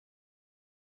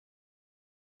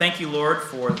Thank you, Lord,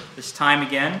 for this time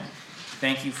again.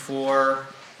 Thank you for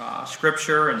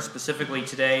Scripture, and specifically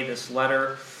today, this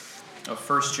letter of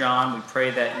 1 John. We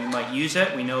pray that you might use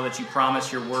it. We know that you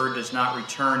promise your word does not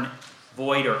return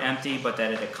void or empty, but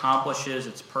that it accomplishes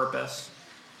its purpose.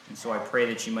 And so I pray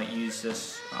that you might use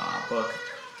this book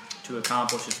to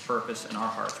accomplish its purpose in our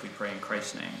hearts. We pray in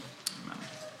Christ's name. Amen.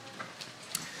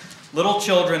 Little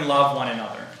children love one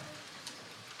another.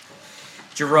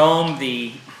 Jerome,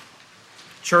 the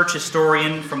church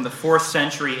historian from the 4th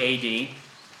century A.D.,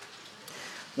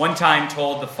 one time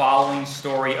told the following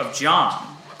story of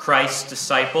John, Christ's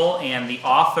disciple and the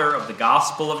author of the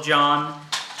Gospel of John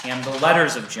and the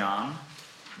letters of John.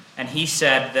 And he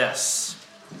said this: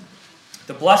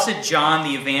 "The blessed John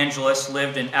the Evangelist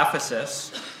lived in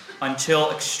Ephesus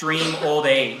until extreme old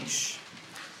age.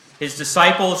 His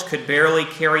disciples could barely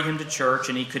carry him to church,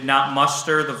 and he could not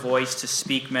muster the voice to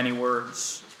speak many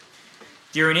words.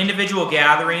 During individual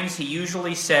gatherings, he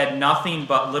usually said nothing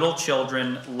but 'Little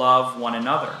children, love one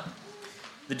another.'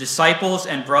 The disciples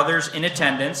and brothers in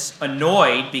attendance,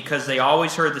 annoyed because they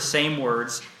always heard the same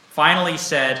words, finally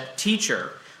said,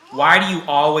 'Teacher, why do you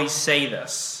always say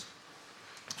this?'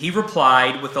 He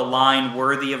replied with a line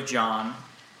worthy of John,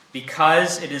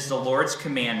 'Because it is the Lord's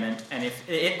commandment, and if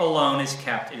it alone is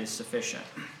kept, it is sufficient.'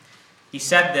 He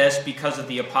said this because of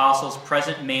the apostles'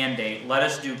 present mandate, 'Let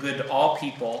us do good to all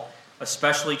people,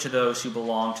 especially to those who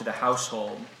belong to the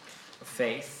household of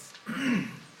faith.'"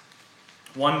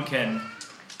 One can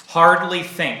hardly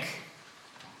think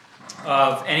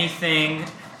of anything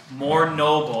more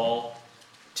noble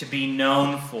to be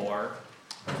known for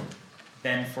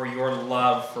than for your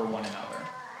love for one another.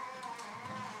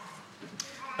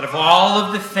 Out of all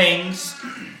of the things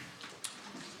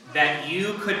that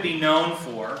you could be known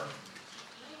for,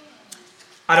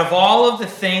 out of all of the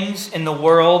things in the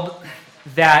world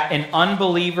that an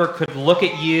unbeliever could look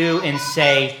at you and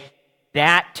say,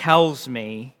 "That tells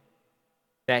me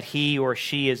that he or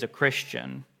she is a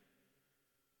Christian,"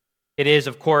 it is,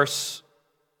 of course,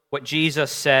 what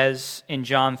Jesus says in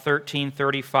John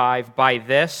 13:35, "By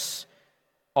this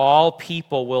all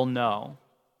people will know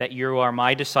that you are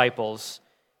my disciples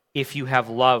if you have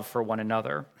love for one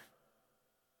another."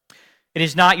 It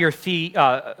is not your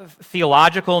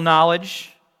theological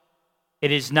knowledge.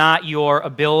 It is not your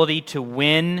ability to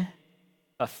win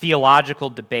a theological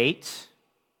debate.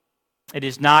 It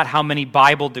is not how many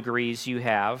Bible degrees you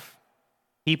have.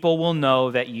 People will know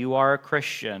that you are a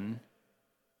Christian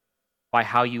by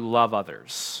how you love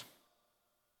others.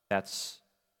 That's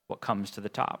what comes to the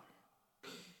top.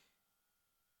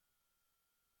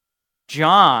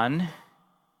 John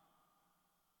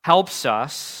helps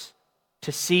us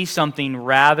to see something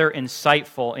rather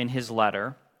insightful in his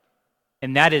letter,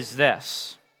 and that is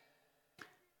this: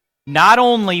 not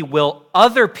only will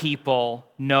other people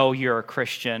know you're a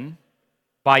Christian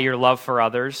by your love for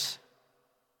others,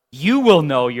 you will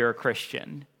know you're a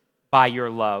Christian by your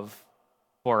love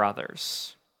for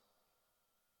others.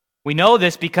 We know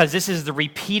this because this is the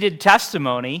repeated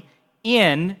testimony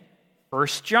in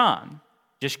 1 John.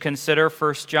 Just consider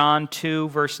 1 John 2,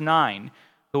 verse 9.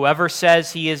 "Whoever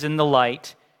says he is in the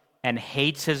light and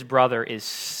hates his brother is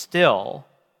still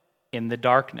in the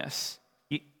darkness."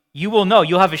 You will know,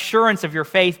 you'll have assurance of your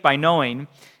faith by knowing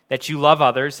that you love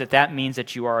others, that means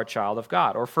that you are a child of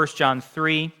God. Or 1 John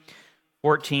 3,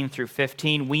 14 through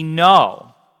 15, we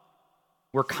know,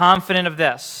 we're confident of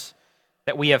this,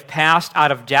 that we have passed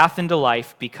out of death into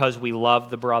life because we love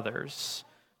the brothers.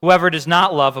 Whoever does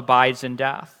not love abides in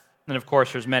death. And of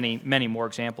course, there's many, many more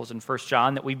examples in 1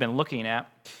 John that we've been looking at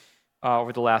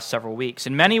over the last several weeks.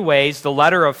 In many ways, the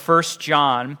letter of 1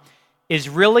 John is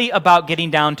really about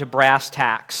getting down to brass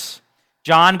tacks.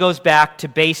 John goes back to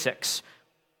basics.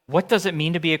 What does it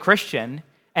mean to be a Christian?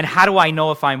 And how do I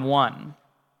know if I'm one?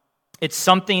 It's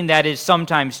something that is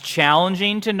sometimes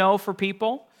challenging to know for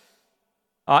people.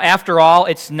 After all,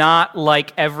 it's not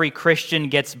like every Christian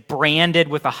gets branded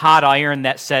with a hot iron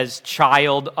that says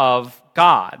 "child of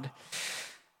God."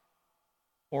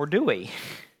 Or do we?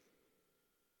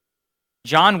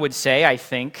 John would say, I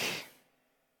think,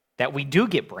 that we do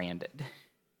get branded.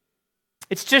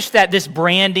 It's just that this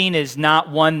branding is not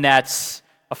one that's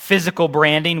a physical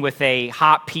branding with a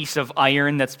hot piece of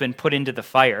iron that's been put into the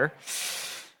fire.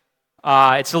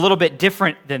 It's a little bit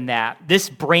different than that. This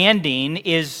branding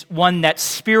is one that's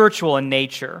spiritual in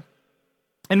nature.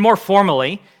 And more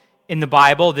formally, in the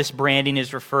Bible, this branding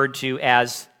is referred to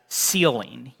as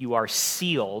sealing. You are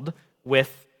sealed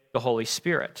with the Holy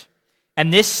Spirit.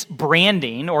 And this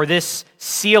branding or this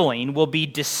sealing will be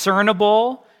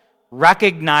discernible,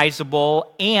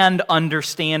 recognizable, and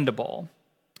understandable.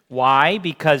 Why?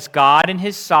 Because God in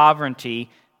his sovereignty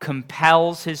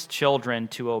compels his children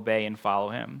to obey and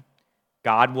follow him.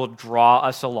 God will draw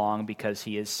us along because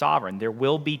he is sovereign. There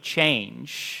will be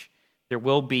change. There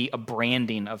will be a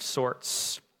branding of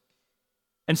sorts.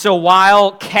 And so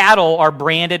while cattle are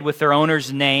branded with their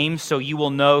owner's name so you will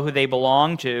know who they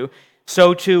belong to,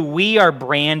 so too we are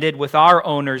branded with our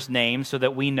owner's name so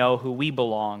that we know who we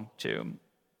belong to.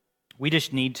 We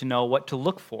just need to know what to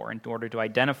look for in order to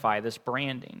identify this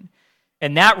branding.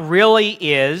 And that really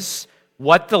is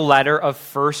what the letter of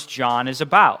 1 John is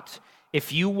about.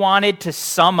 If you wanted to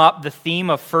sum up the theme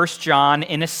of 1 John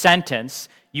in a sentence,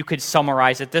 you could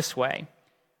summarize it this way.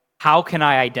 How can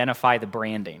I identify the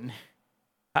branding?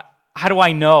 How do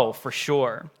I know for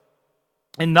sure?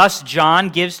 And thus, John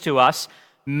gives to us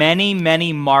many,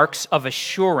 many marks of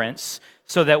assurance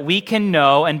so that we can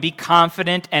know and be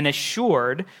confident and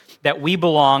assured that we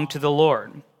belong to the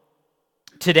Lord.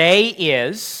 Today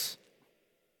is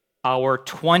our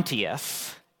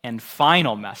 20th and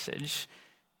final message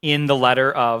in the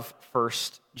letter of 1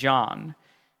 John.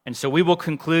 And so we will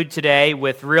conclude today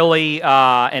with really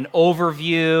an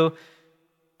overview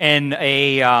and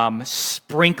a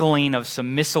sprinkling of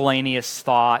some miscellaneous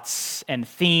thoughts and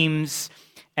themes,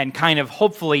 and kind of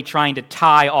hopefully trying to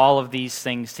tie all of these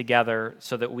things together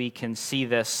so that we can see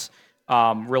this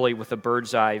really with a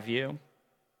bird's eye view.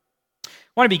 I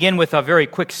want to begin with a very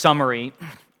quick summary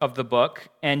of the book,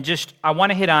 and I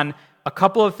want to hit on a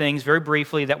couple of things very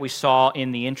briefly that we saw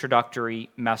in the introductory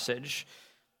message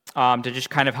to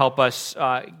just kind of help us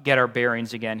get our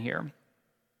bearings again here.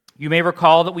 You may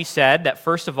recall that we said that,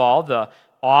 first of all, the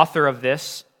author of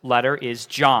this letter is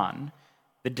John,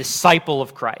 the disciple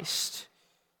of Christ.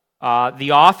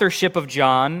 The authorship of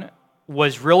John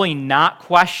was really not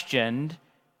questioned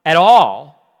at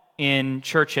all in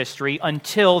church history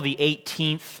until the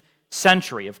 18th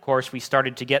century. Of course, we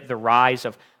started to get the rise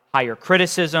of higher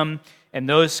criticism and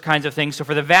those kinds of things. So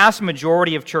for the vast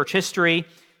majority of church history,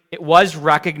 it was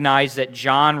recognized that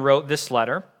John wrote this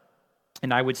letter,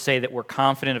 and I would say that we're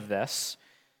confident of this.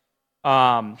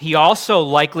 He also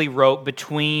likely wrote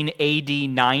between AD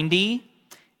 90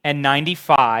 and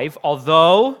 95,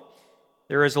 although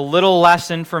there is a little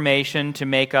less information to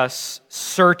make us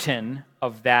certain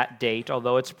of that date,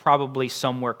 although it's probably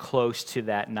somewhere close to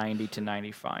that 90 to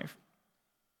 95.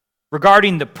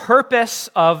 Regarding the purpose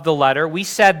of the letter, we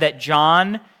said that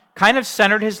John kind of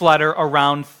centered his letter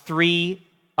around three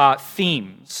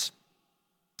themes.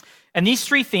 And these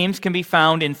three themes can be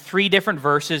found in three different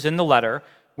verses in the letter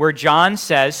where John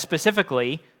says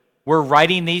specifically, we're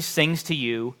writing these things to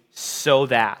you so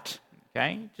that.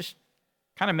 Okay? Just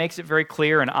kind of makes it very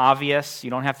clear and obvious.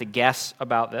 You don't have to guess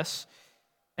about this.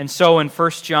 And so in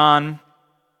 1 John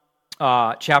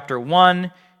chapter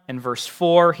 1 and verse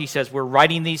 4, he says, we're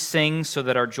writing these things so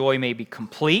that our joy may be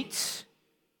complete.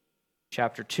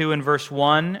 Chapter 2 and verse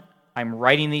 1, I'm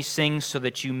writing these things so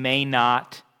that you may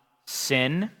not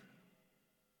sin.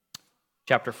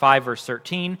 Chapter 5, verse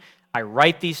 13, I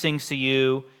write these things to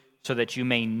you so that you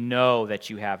may know that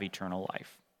you have eternal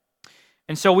life.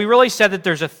 And so we really said that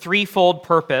there's a threefold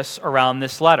purpose around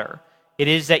this letter. It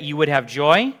is that you would have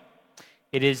joy,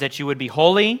 it is that you would be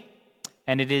holy,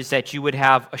 and it is that you would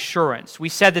have assurance. We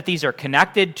said that these are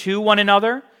connected to one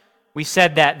another. We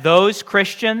said that those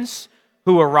Christians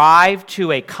who arrive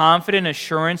to a confident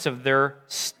assurance of their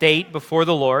state before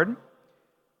the Lord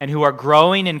and who are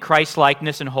growing in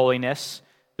Christ-likeness and holiness,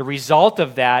 the result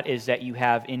of that is that you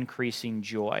have increasing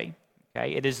joy.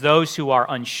 Okay? It is those who are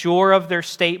unsure of their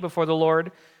state before the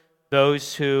Lord,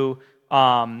 those who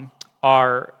are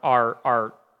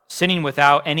sinning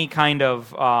without any kind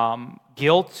of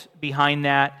guilt behind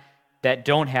that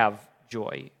don't have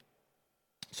joy.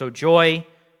 So joy,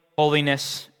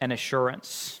 holiness, and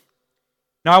assurance.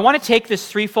 Now I want to take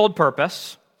this threefold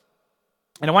purpose,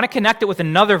 and I want to connect it with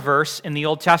another verse in the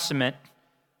Old Testament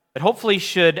that hopefully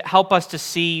should help us to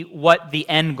see what the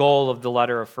end goal of the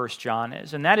letter of 1 John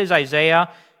is. And that is Isaiah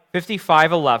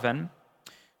 55:11.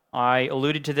 I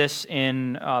alluded to this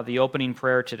in the opening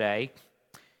prayer today.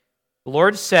 The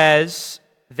Lord says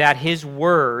that his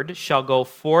word shall go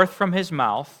forth from his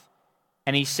mouth,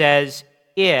 and he says,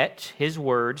 his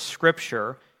word,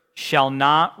 Scripture, shall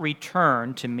not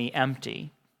return to me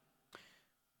empty,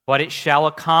 but it shall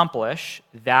accomplish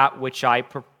that which I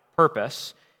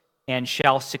purpose, and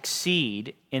shall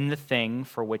succeed in the thing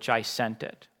for which I sent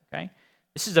it. Okay?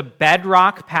 This is a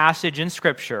bedrock passage in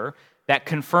Scripture that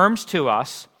confirms to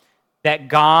us that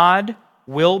God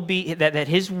will be, that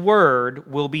his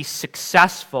word will be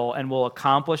successful and will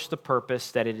accomplish the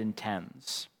purpose that it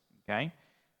intends. Okay?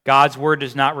 God's word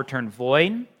does not return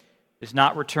void, does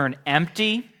not return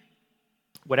empty.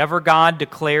 Whatever God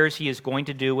declares he is going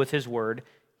to do with his word,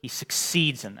 He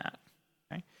succeeds in that.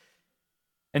 Okay?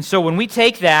 And so when we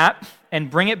take that and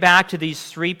bring it back to these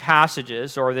three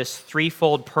passages, or this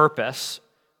threefold purpose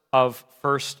of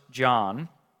 1 John,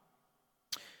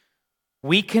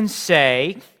 we can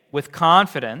say with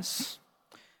confidence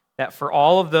that for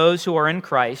all of those who are in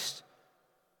Christ,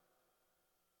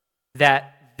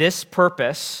 that this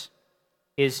purpose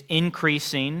is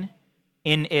increasing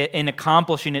in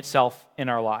accomplishing itself in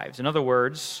our lives. In other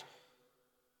words,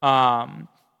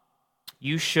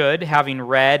 you should, having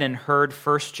read and heard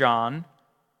 1 John,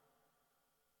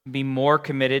 be more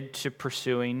committed to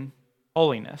pursuing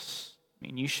holiness. I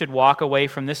mean, you should walk away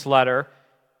from this letter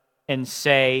and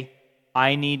say,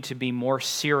 I need to be more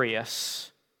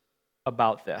serious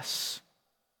about this.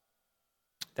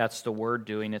 That's the word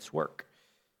doing its work.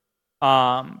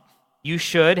 You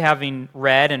should, having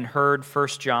read and heard 1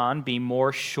 John, be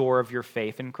more sure of your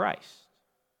faith in Christ.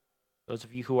 Those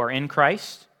of you who are in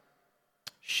Christ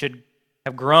should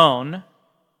have grown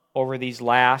over these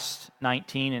last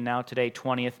 19 and now today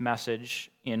 20th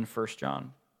message in 1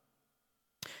 John.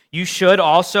 You should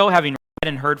also, having read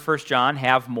and heard 1 John,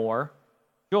 have more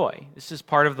joy. This is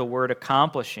part of the word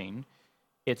accomplishing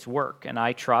its work, and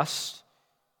I trust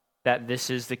that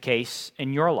this is the case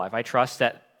in your life. I trust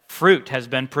that fruit has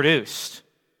been produced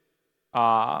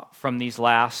from these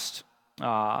last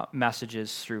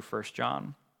messages through 1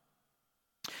 John.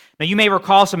 Now, you may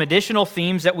recall some additional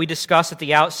themes that we discussed at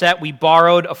the outset. We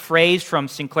borrowed a phrase from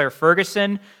Sinclair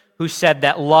Ferguson, who said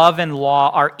that love and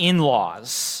law are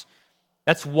in-laws.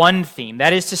 That's one theme.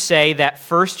 That is to say that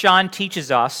 1 John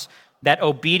teaches us that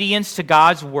obedience to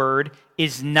God's word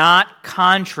is not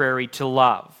contrary to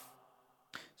love.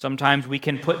 Sometimes we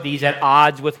can put these at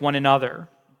odds with one another.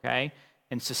 Okay?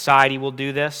 And society will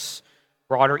do this.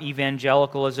 Broader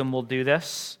evangelicalism will do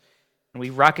this. And we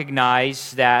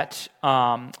recognize that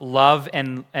love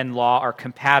and law are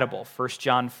compatible. 1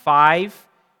 John 5,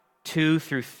 2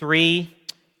 through 3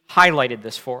 highlighted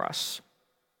this for us.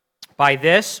 By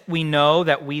this we know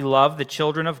that we love the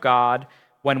children of God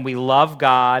when we love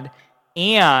God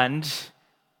and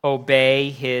obey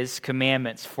His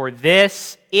commandments. For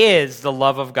this is the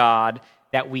love of God,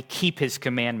 that we keep His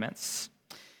commandments.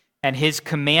 And His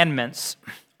commandments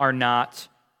are not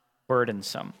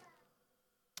burdensome.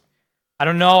 I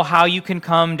don't know how you can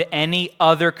come to any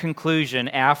other conclusion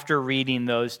after reading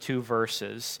those two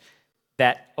verses,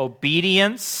 that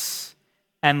obedience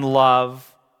and love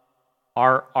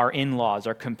are in-laws,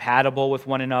 are compatible with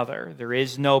one another. There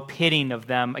is no pitting of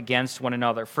them against one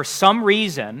another. For some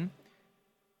reason,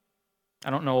 I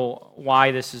don't know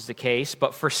why this is the case,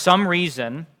 but for some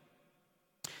reason,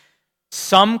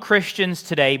 some Christians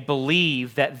today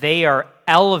believe that they are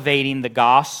elevating the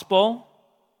gospel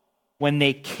when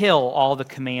they kill all the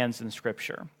commands in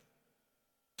Scripture.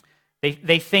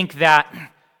 They think that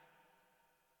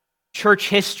church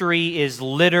history is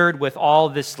littered with all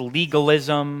this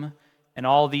legalism and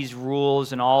all these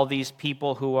rules and all these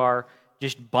people who are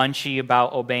just bunchy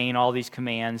about obeying all these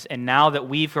commands. And now that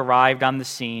we've arrived on the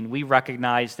scene, we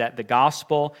recognize that the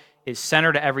gospel is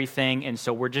center to everything, and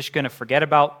so we're just going to forget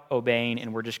about obeying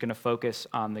and we're just going to focus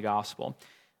on the gospel.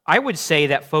 I would say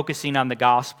that focusing on the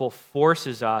gospel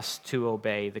forces us to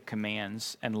obey the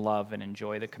commands and love and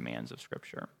enjoy the commands of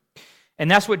Scripture.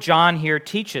 And that's what John here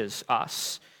teaches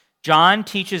us. John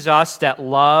teaches us that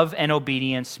love and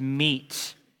obedience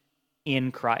meet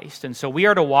in Christ. And so we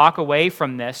are to walk away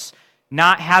from this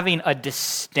not having a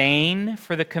disdain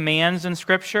for the commands in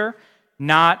Scripture,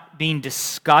 not being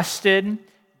disgusted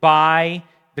by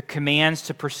the commands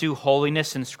to pursue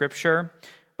holiness in Scripture,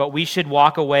 but we should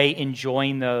walk away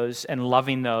enjoying those and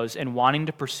loving those and wanting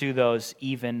to pursue those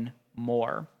even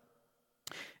more.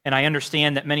 And I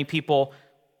understand that many people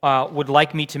would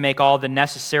like me to make all the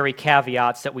necessary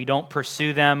caveats, that we don't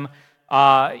pursue them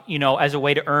as a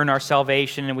way to earn our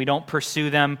salvation, and we don't pursue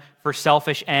them for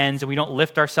selfish ends, and we don't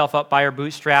lift ourselves up by our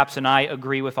bootstraps, and I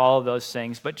agree with all of those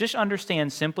things. But just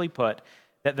understand, simply put,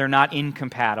 that they're not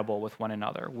incompatible with one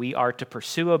another. We are to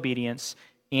pursue obedience,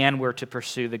 and we're to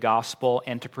pursue the gospel,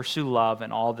 and to pursue love,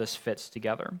 and all this fits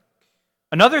together.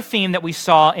 Another theme that we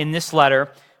saw in this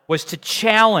letter was to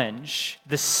challenge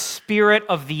the spirit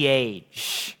of the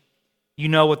age. You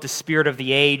know what the spirit of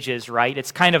the age is, right?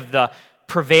 It's kind of the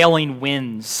prevailing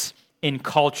winds in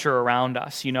culture around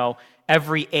us. You know,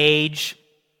 every age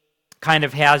kind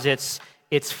of has its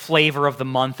flavor of the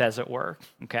month, as it were,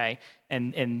 okay?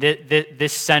 And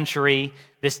this century,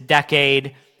 this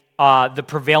decade, the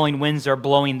prevailing winds are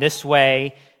blowing this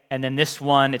way, and then this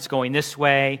one, it's going this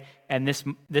way, and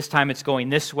this time it's going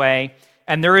this way.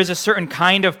 And there is a certain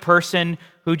kind of person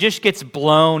who just gets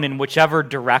blown in whichever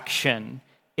direction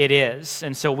it is.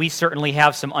 And so we certainly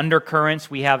have some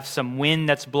undercurrents. We have some wind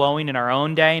that's blowing in our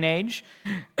own day and age.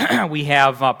 We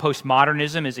have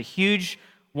postmodernism is a huge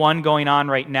one going on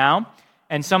right now.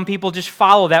 And some people just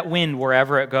follow that wind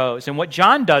wherever it goes. And what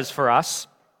John does for us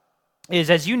is,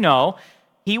 as you know,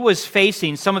 he was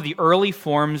facing some of the early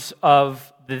forms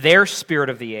of their spirit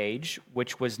of the age,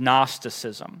 which was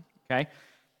Gnosticism. Okay?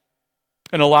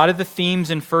 And a lot of the themes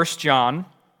in 1 John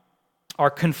are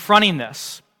confronting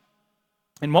this.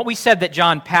 And what we said that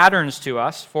John patterns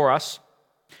for us,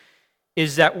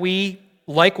 is that we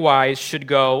likewise should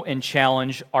go and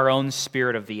challenge our own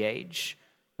spirit of the age.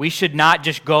 We should not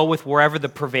just go with wherever the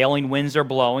prevailing winds are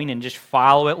blowing and just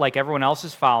follow it like everyone else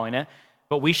is following it,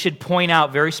 but we should point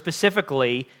out very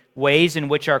specifically ways in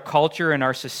which our culture and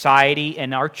our society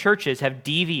and our churches have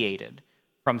deviated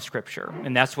from Scripture.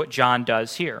 And that's what John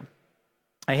does here.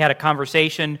 I had a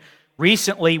conversation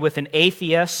recently with an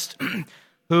atheist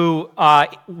who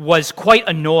was quite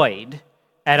annoyed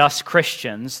at us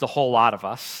Christians, the whole lot of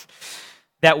us,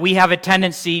 that we have a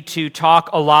tendency to talk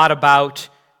a lot about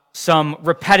some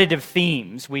repetitive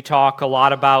themes. We talk a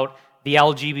lot about the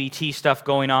LGBT stuff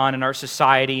going on in our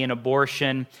society and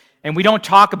abortion, and we don't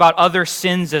talk about other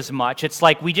sins as much. It's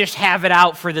like we just have it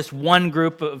out for this one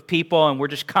group of people, and we're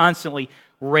just constantly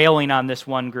railing on this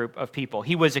one group of people.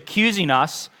 He was accusing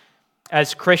us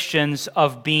as Christians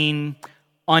of being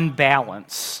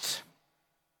unbalanced.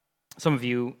 Some of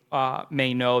you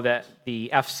may know that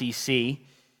the FCC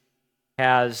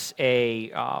has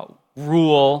a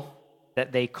rule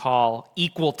that they call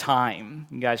equal time.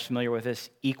 You guys familiar with this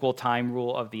equal time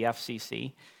rule of the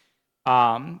FCC?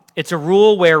 It's a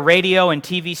rule where radio and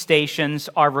TV stations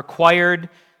are required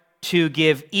to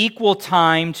give equal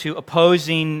time to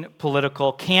opposing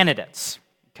political candidates,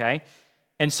 okay?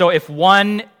 And so if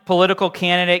one political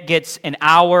candidate gets an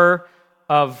hour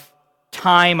of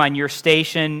time on your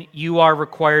station, you are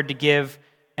required to give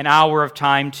an hour of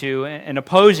time to an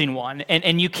opposing one.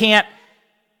 And you can't,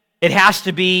 it has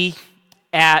to be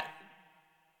at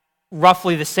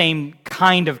roughly the same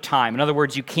kind of time. In other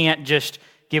words, you can't just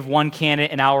give one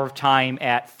candidate an hour of time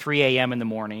at 3 a.m. in the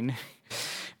morning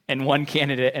and one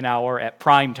candidate an hour at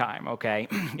prime time, okay?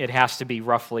 It has to be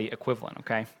roughly equivalent,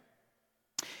 okay?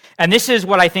 And this is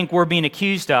what I think we're being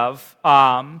accused of.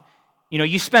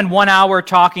 You spend 1 hour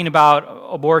talking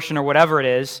about abortion or whatever it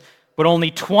is, but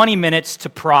only 20 minutes to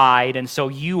pride, and so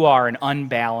you are an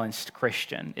unbalanced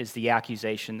Christian, is the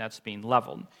accusation that's being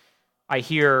leveled. I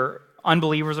hear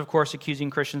unbelievers, of course, accusing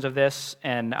Christians of this,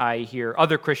 and I hear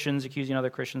other Christians accusing other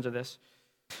Christians of this.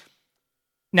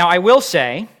 Now, I will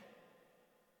say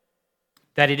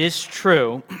that it is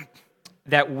true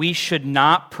that we should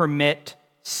not permit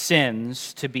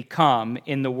sins to become,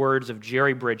 in the words of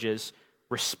Jerry Bridges,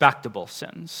 respectable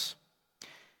sins.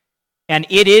 And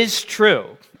it is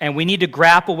true, and we need to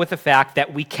grapple with the fact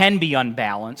that we can be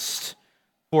unbalanced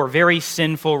for very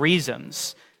sinful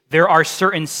reasons. There are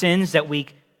certain sins that we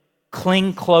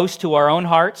cling close to our own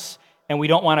hearts, and we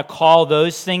don't want to call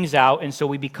those things out, and so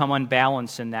we become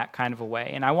unbalanced in that kind of a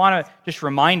way. And I want to just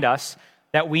remind us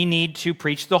that we need to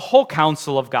preach the whole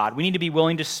counsel of God. We need to be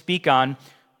willing to speak on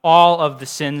all of the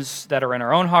sins that are in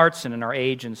our own hearts and in our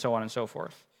age and so on and so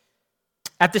forth.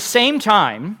 At the same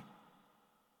time,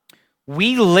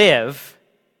 we live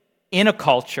in a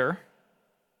culture,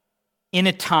 in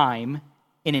a time,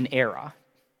 in an era.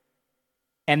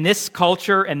 And this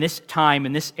culture and this time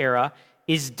and this era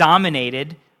is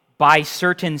dominated by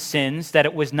certain sins that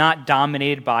it was not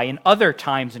dominated by in other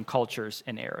times and cultures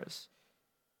and eras.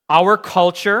 Our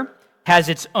culture has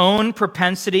its own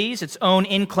propensities, its own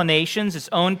inclinations, its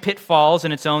own pitfalls,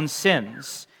 and its own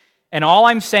sins. And all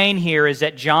I'm saying here is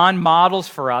that John models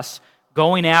for us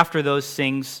going after those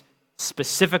things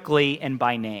specifically and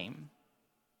by name,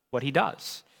 what he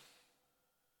does.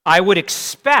 I would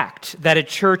expect that a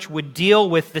church would deal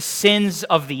with the sins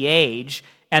of the age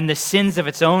and the sins of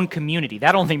its own community.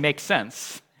 That only makes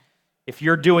sense. If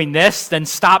you're doing this, then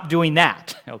stop doing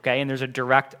that, okay? And there's a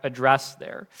direct address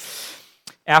there.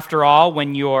 After all,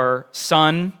 when your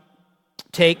son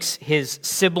takes his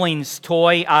sibling's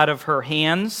toy out of her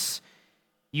hands,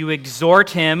 you exhort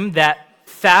him that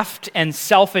theft and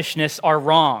selfishness are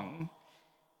wrong.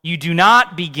 You do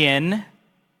not begin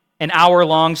an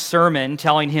hour-long sermon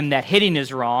telling him that hitting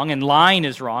is wrong and lying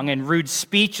is wrong and rude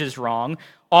speech is wrong,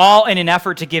 all in an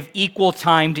effort to give equal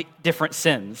time to different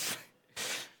sins.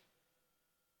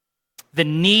 The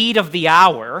need of the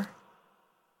hour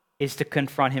is to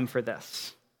confront him for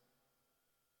this.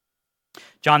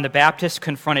 John the Baptist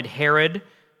confronted Herod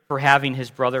for having his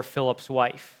brother Philip's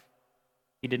wife.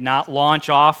 He did not launch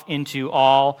off into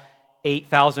all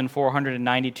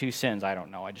 8,492 sins. I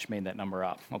don't know. I just made that number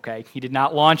up, okay? He did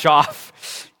not launch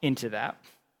off into that.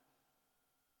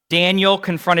 Daniel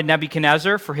confronted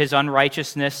Nebuchadnezzar for his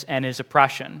unrighteousness and his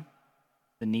oppression,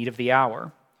 the need of the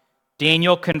hour.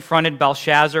 Daniel confronted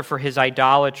Belshazzar for his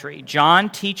idolatry. John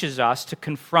teaches us to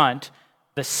confront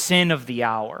the sin of the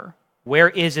hour. Where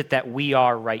is it that we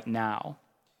are right now?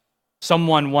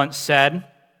 Someone once said,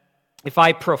 if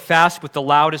I profess with the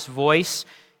loudest voice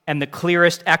and the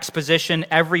clearest exposition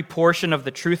every portion of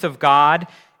the truth of God,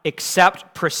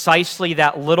 except precisely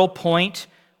that little point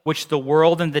which the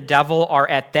world and the devil are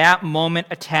at that moment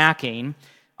attacking,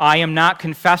 I am not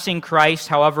confessing Christ,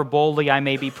 however boldly I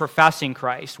may be professing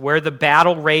Christ. Where the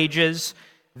battle rages,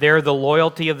 there the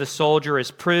loyalty of the soldier is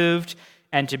proved,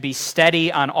 and to be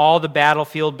steady on all the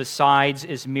battlefield besides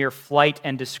is mere flight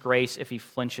and disgrace if he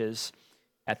flinches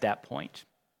at that point.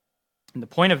 And the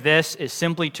point of this is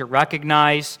simply to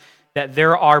recognize that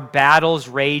there are battles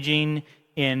raging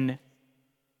in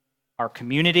our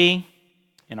community,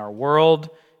 in our world,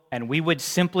 and we would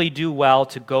simply do well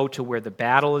to go to where the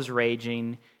battle is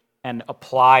raging and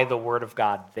apply the Word of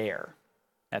God there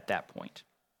at that point.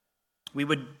 We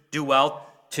would do well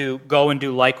to go and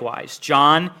do likewise.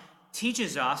 John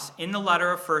teaches us in the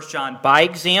letter of 1 John, by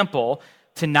example,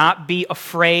 to not be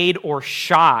afraid or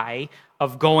shy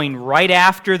of going right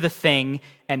after the thing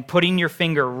and putting your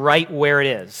finger right where it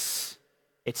is.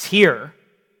 It's here.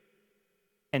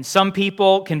 And some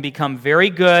people can become very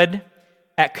good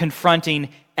at confronting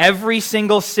every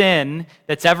single sin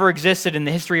that's ever existed in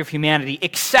the history of humanity,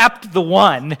 except the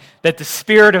one that the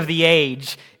spirit of the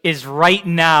age is right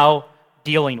now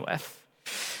dealing with.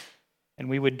 And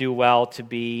we would do well to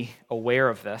be aware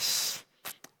of this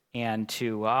and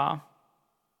to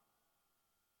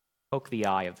poke the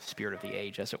eye of the spirit of the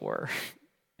age, as it were,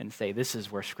 and say, this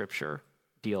is where Scripture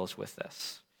deals with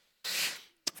this.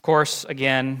 Of course,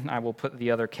 again, I will put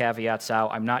the other caveats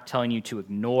out. I'm not telling you to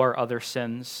ignore other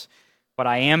sins, but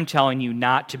I am telling you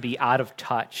not to be out of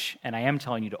touch, and I am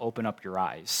telling you to open up your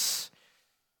eyes.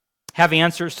 Have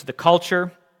answers to the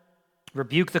culture,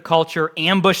 rebuke the culture,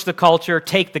 ambush the culture,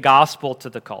 take the gospel to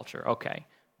the culture. Okay,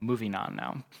 moving on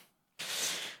now.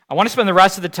 I want to spend the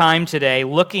rest of the time today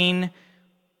looking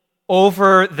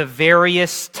over the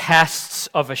various tests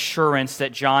of assurance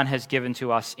that John has given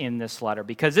to us in this letter,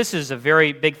 because this is a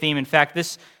very big theme. In fact,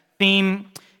 this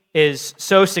theme is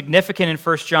so significant in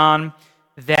 1 John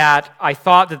that I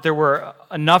thought that there were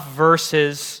enough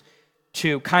verses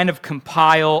to kind of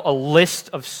compile a list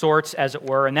of sorts, as it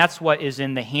were, and that's what is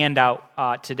in the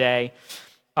handout today.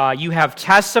 You have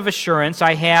tests of assurance.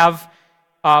 I have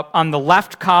on the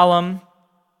left column,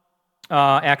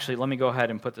 actually, let me go ahead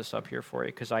and put this up here for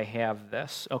you because I have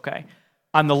this. Okay.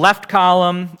 On the left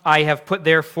column, I have put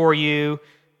there for you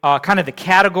kind of the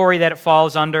category that it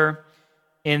falls under.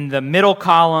 In the middle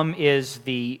column is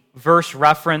the verse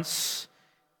reference,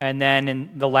 and then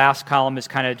in the last column is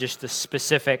kind of just the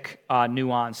specific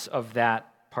nuance of that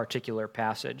particular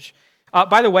passage.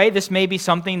 By the way, this may be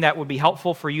something that would be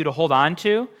helpful for you to hold on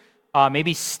to.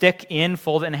 Maybe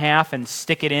fold it in half and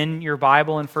stick it in your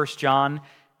Bible in 1 John.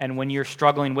 And when you're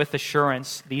struggling with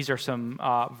assurance, these are some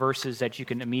verses that you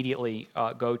can immediately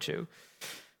go to.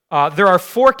 There are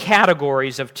 4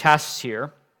 categories of tests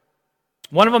here.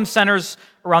 One of them centers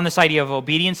around this idea of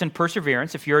obedience and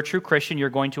perseverance. If you're a true Christian, you're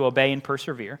going to obey and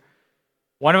persevere.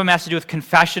 One of them has to do with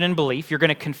confession and belief. You're going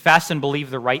to confess and believe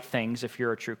the right things if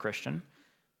you're a true Christian.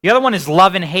 The other one is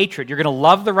love and hatred. You're going to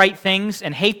love the right things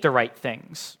and hate the right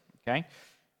things. Okay?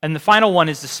 And the final one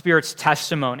is the Spirit's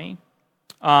testimony.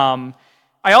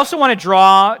 I also want to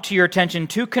draw to your attention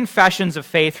 2 confessions of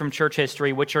faith from church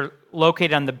history, which are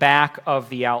located on the back of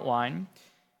the outline.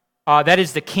 That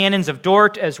is the Canons of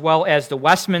Dort as well as the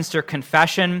Westminster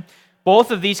Confession.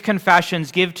 Both of these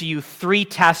confessions give to you 3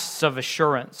 tests of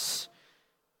assurance.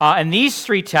 And these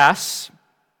 3 tests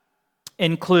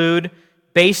include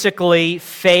basically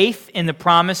faith in the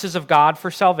promises of God for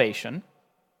salvation.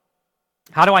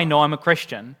 How do I know I'm a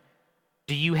Christian?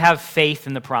 Do you have faith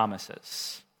in the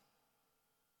promises?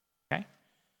 Okay.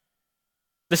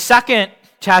 The second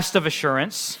test of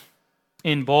assurance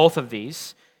in both of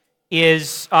these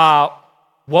is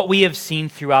what we have seen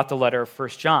throughout the letter of 1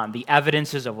 John, the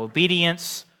evidences of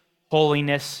obedience,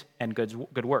 holiness, and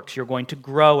good works. You're going to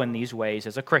grow in these ways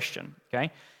as a Christian.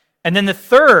 Okay. And then the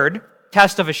third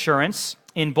test of assurance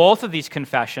in both of these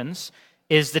confessions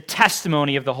is the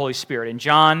testimony of the Holy Spirit. And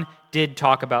John did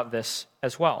talk about this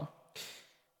as well.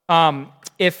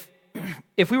 If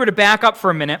we were to back up for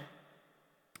a minute,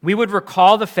 we would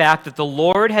recall the fact that the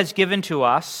Lord has given to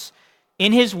us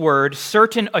in His Word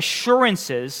certain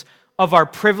assurances of our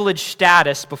privileged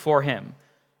status before Him.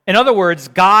 In other words,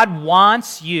 God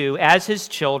wants you as his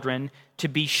children to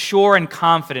be sure and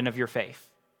confident of your faith.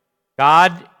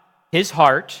 God, his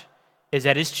heart is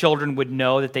that his children would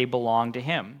know that they belong to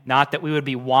him, not that we would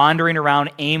be wandering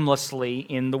around aimlessly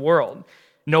in the world.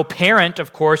 No parent,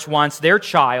 of course, wants their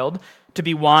child to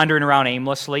be wandering around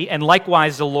aimlessly, and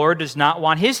likewise, the Lord does not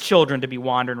want his children to be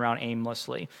wandering around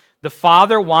aimlessly. The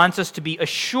Father wants us to be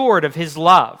assured of his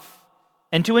love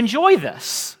and to enjoy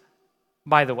this,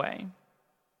 by the way.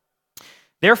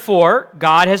 Therefore,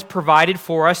 God has provided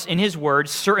for us in his word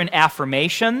certain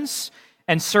affirmations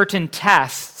and certain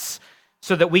tests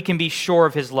so that we can be sure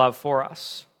of his love for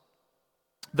us.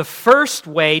 The first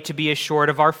way to be assured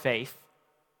of our faith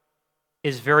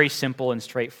is very simple and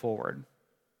straightforward.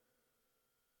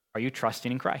 Are you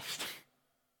trusting in Christ?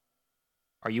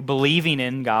 Are you believing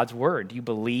in God's word? Do you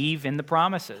believe in the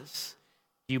promises?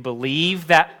 Do you believe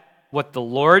that what the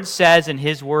Lord says in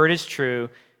his word is true,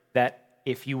 that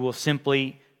if you will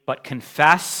simply but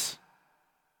confess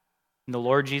in the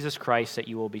Lord Jesus Christ that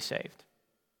you will be saved?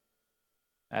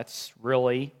 That's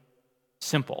really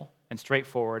simple and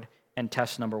straightforward, and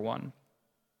test number one.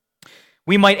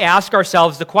 We might ask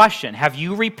ourselves the question, have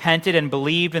you repented and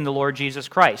believed in the Lord Jesus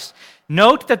Christ?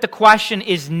 Note that the question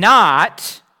is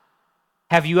not,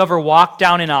 have you ever walked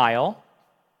down an aisle,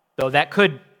 though that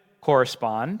could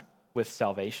correspond with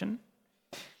salvation.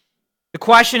 The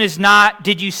question is not,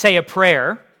 did you say a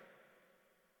prayer?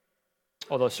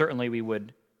 Although certainly we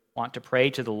would want to pray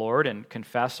to the Lord and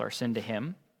confess our sin to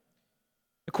him.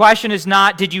 The question is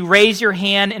not, did you raise your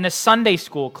hand in a Sunday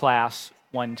school class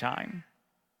one time?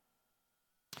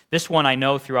 This one I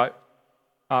know throughout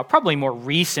probably more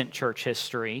recent church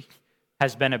history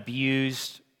has been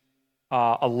abused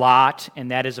a lot,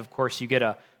 and that is, of course, you get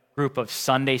a group of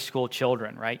Sunday school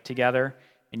children, right, together,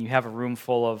 and you have a room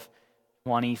full of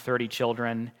 20, 30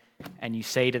 children, and you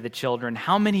say to the children,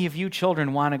 how many of you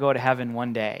children want to go to heaven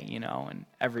one day, you know, and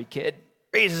every kid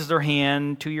raises their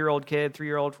hand, 2-year-old kid,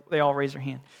 3-year-old, they all raise their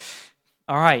hand.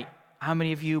 All right, how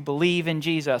many of you believe in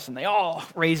Jesus? And they all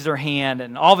raise their hand,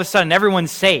 and all of a sudden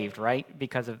everyone's saved, right,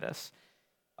 because of this.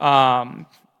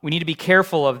 We need to be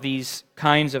careful of these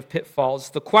kinds of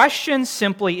pitfalls. The question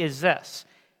simply is this: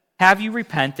 have you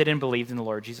repented and believed in the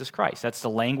Lord Jesus Christ? That's the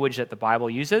language that the Bible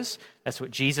uses. That's what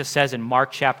Jesus says in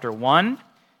Mark chapter 1,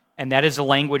 and that is the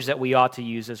language that we ought to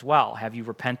use as well. Have you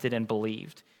repented and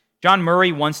believed? John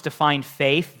Murray once defined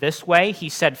faith this way. He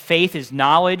said, faith is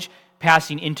knowledge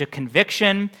passing into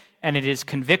conviction, and it is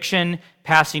conviction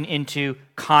passing into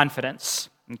confidence.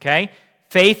 Okay?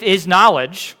 Faith is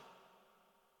knowledge.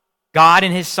 God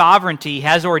in his sovereignty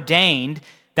has ordained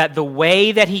that the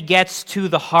way that he gets to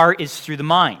the heart is through the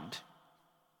mind.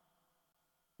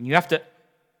 You have to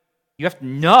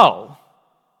know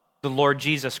the Lord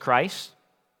Jesus Christ,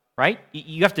 right?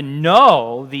 You have to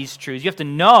know these truths. You have to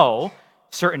know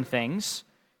certain things.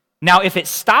 Now, if it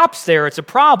stops there, it's a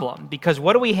problem, because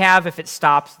what do we have if it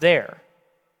stops there?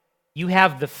 You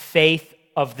have the faith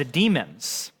of the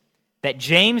demons that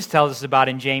James tells us about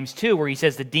in James 2, where he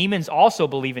says the demons also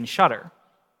believe and shudder.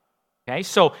 Okay,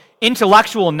 so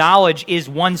intellectual knowledge is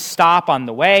one stop on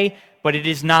the way, but it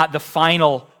is not the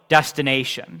final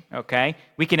destination. Okay,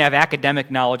 we can have academic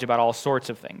knowledge about all sorts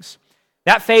of things.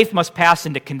 That faith must pass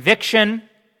into conviction.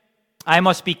 I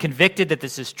must be convicted that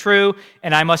this is true,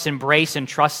 and I must embrace and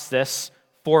trust this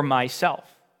for myself.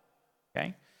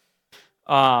 Okay,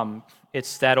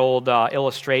 it's that old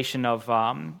illustration of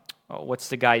what's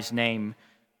the guy's name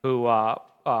who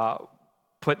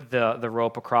put the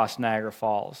rope across Niagara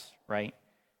Falls, right?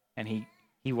 And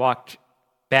he walked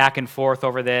back and forth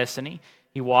over this, and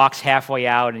he walks halfway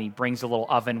out, and he brings a little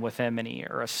oven with him,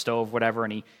 or a stove, whatever,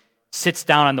 and he sits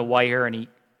down on the wire, and he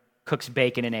cooks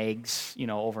bacon and eggs,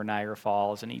 over Niagara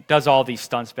Falls, and he does all these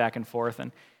stunts back and forth,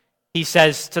 and he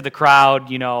says to the crowd,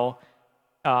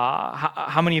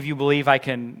 how many of you believe I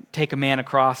can take a man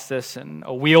across this in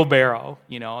a wheelbarrow?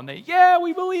 And they, yeah,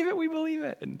 we believe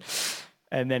it.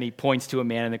 And then he points to a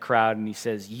man in the crowd and he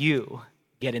says, you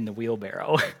get in the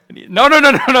wheelbarrow. No,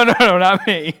 not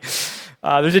me.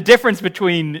 There's a difference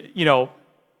between,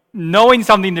 knowing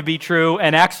something to be true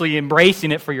and actually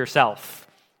embracing it for yourself,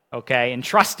 okay, and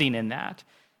trusting in that.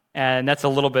 And that's a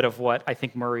little bit of what I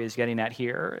think Murray is getting at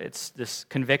here. It's this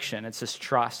conviction, it's this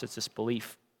trust, it's this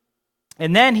belief.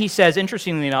 And then he says,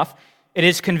 interestingly enough, it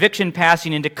is conviction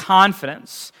passing into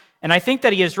confidence. And I think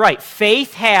that he is right.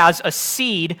 Faith has a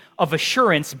seed of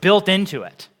assurance built into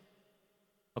it.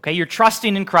 Okay, you're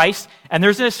trusting in Christ, and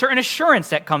there's a certain assurance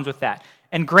that comes with that.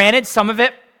 And granted, some of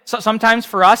it, sometimes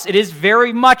for us, it is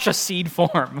very much a seed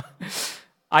form.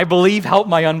 I believe, help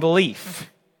my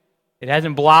unbelief. It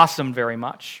hasn't blossomed very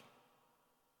much.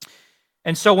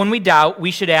 And so when we doubt,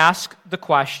 we should ask the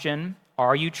question,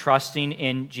 are you trusting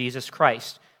in Jesus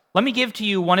Christ? Let me give to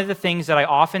you one of the things that I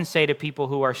often say to people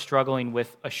who are struggling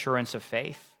with assurance of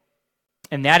faith,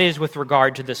 and that is with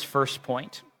regard to this first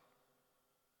point.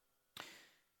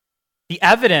 The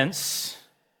evidence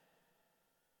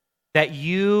that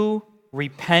you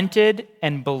repented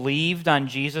and believed on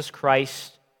Jesus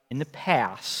Christ in the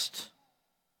past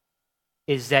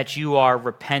is that you are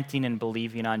repenting and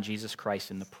believing on Jesus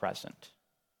Christ in the present.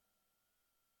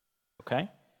 Okay?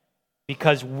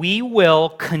 Because we will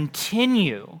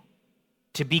continue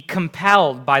to be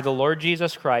compelled by the Lord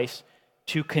Jesus Christ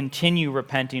to continue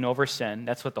repenting over sin.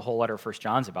 That's what the whole letter of 1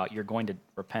 John's about. You're going to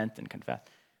repent and confess.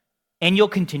 And you'll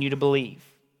continue to believe.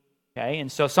 Okay?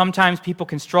 And so sometimes people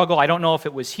can struggle. I don't know if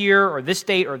it was here or this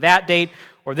date or that date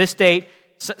or this date.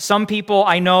 Some people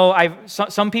I know,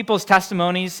 some people's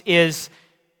testimonies is,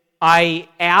 I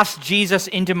asked Jesus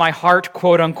into my heart,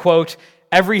 quote unquote,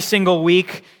 every single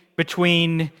week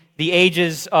between the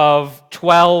ages of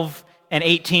 12 and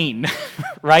 18,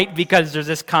 right? Because there's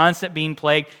this constant being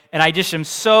plagued, and I just am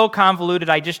so convoluted,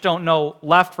 I just don't know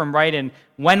left from right, and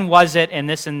when was it, and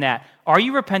this and that. Are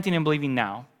you repenting and believing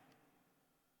now?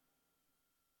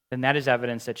 Then that is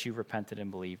evidence that you repented and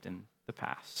believed in the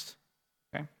past,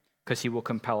 okay? Because he will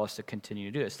compel us to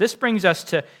continue to do this. This brings us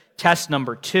to test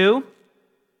number 2,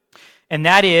 and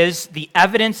that is the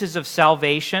evidences of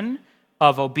salvation,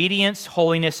 of obedience,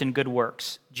 holiness, and good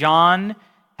works. John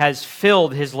has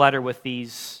filled his letter with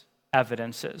these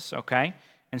evidences, okay?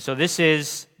 And so this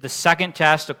is the second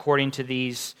test according to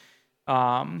these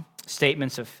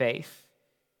statements of faith.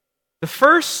 The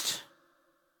first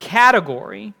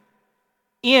category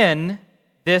in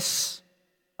this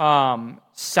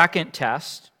second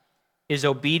test is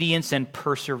obedience and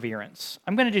perseverance.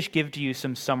 I'm going to just give to you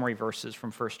some summary verses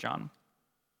from 1 John.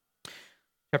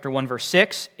 Chapter 1, verse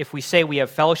 6, if we say we have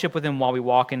fellowship with him while we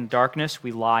walk in darkness,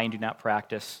 we lie and do not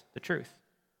practice the truth.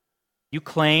 You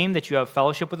claim that you have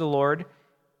fellowship with the Lord,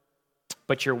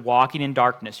 but you're walking in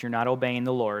darkness, you're not obeying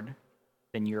the Lord,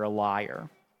 then you're a liar.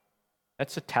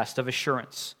 That's a test of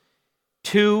assurance.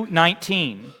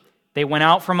 2:19, they went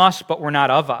out from us, but were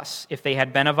not of us. If they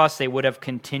had been of us, they would have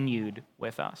continued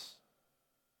with us.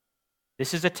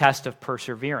 This is a test of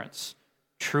perseverance.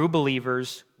 True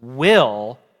believers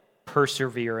will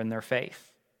persevere in their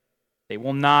faith. They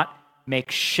will not make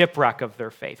shipwreck of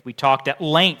their faith. We talked at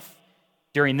length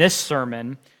during this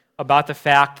sermon about the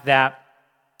fact that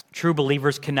true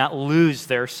believers cannot lose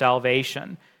their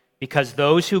salvation because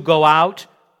those who go out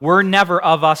were never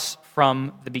of us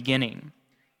from the beginning.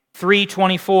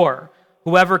 3:24,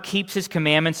 whoever keeps his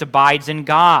commandments abides in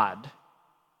God.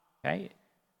 Okay?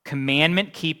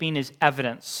 Commandment keeping is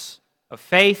evidence of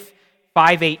faith.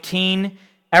 5:18,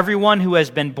 everyone who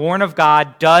has been born of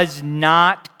God does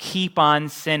not keep on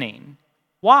sinning.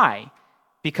 Why?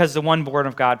 Because the one born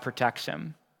of God protects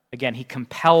him. Again, he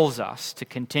compels us to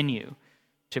continue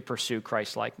to pursue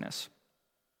Christ-likeness.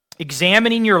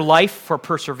 Examining your life for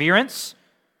perseverance,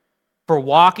 for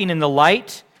walking in the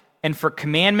light, and for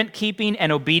commandment keeping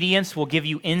and obedience will give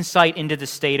you insight into the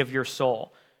state of your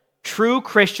soul. True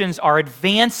Christians are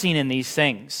advancing in these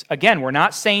things. Again, we're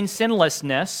not saying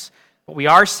sinlessness, but we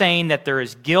are saying that there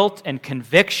is guilt and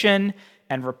conviction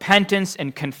and repentance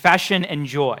and confession and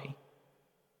joy.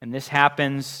 And this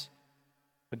happens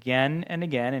again and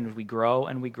again, and we grow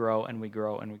and we grow and we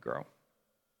grow and we grow.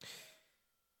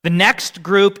 The next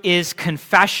group is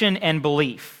confession and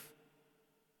belief.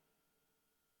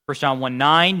 1 John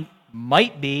 1:9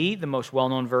 might be the most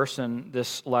well-known verse in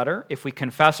this letter. If we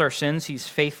confess our sins, he's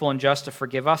faithful and just to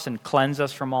forgive us and cleanse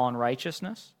us from all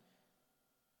unrighteousness.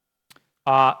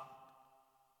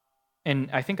 And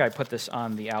I think I put this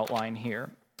on the outline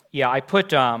here. Yeah, I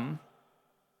put, so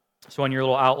on your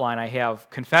little outline, I have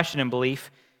confession and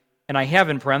belief, and I have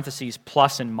in parentheses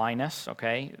plus and minus,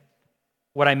 okay?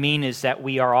 What I mean is that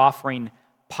we are offering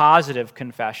positive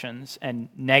confessions and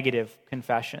negative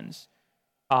confessions.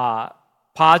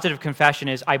 Positive confession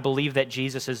is, I believe that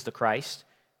Jesus is the Christ.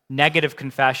 Negative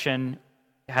confession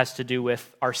has to do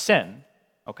with our sin,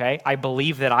 okay? I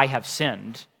believe that I have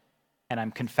sinned, and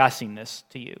I'm confessing this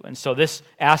to you. And so this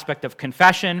aspect of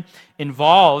confession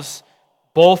involves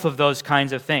both of those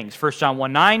kinds of things. 1 John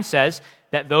 1:9 says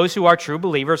that those who are true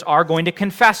believers are going to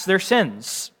confess their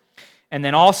sins. And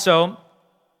then also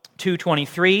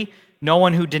 2:23, no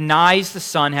one who denies the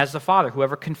Son has the Father.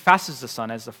 Whoever confesses the Son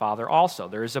has the Father also.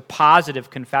 There is a positive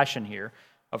confession here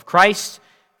of Christ.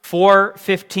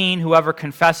 4:15, whoever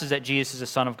confesses that Jesus is the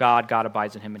Son of God, God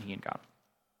abides in him and he in God.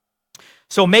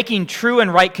 So making true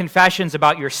and right confessions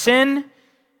about your sin,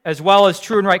 as well as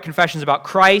true and right confessions about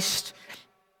Christ,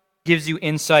 gives you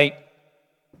insight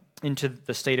into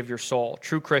the state of your soul.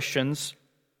 True Christians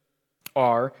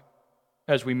are,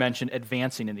 as we mentioned,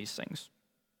 advancing in these things.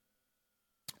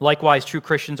 Likewise, true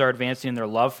Christians are advancing in their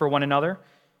love for one another.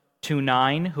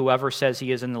 2:9, whoever says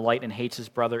he is in the light and hates his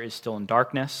brother is still in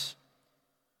darkness.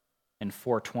 And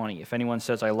 4:20, if anyone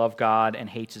says, I love God and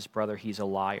hates his brother, he's a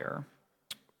liar.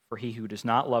 For he who does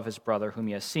not love his brother whom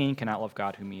he has seen cannot love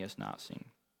God whom he has not seen.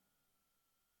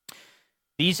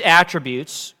 These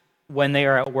attributes, when they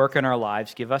are at work in our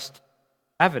lives, give us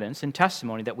evidence and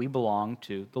testimony that we belong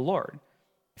to the Lord.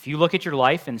 If you look at your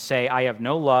life and say, I have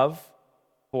no love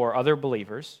for other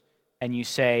believers, and you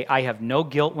say, I have no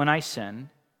guilt when I sin,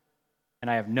 and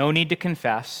I have no need to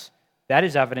confess, that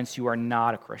is evidence you are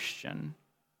not a Christian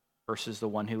versus the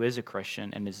one who is a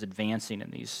Christian and is advancing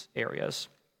in these areas.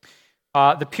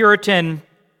 The Puritan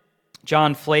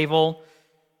John Flavel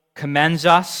commends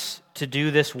us to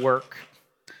do this work.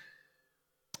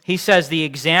 He says, the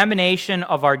examination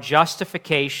of our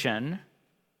justification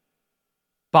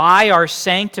by our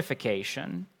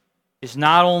sanctification is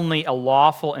not only a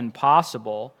lawful and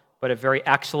possible, but a very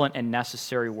excellent and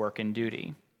necessary work and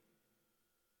duty.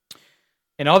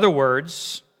 In other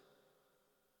words,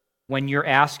 when you're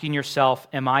asking yourself,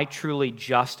 am I truly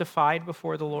justified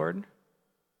before the Lord?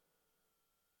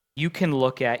 You can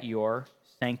look at your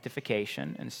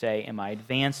sanctification and say, am I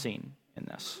advancing in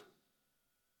this?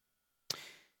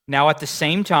 Now, at the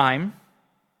same time,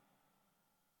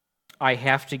 I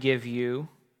have to give you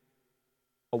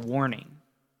a warning.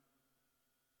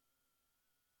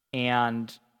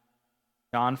 And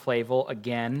John Flavel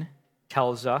again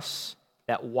tells us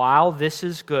that while this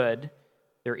is good,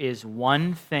 there is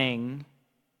one thing to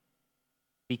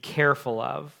be careful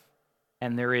of,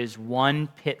 and there is one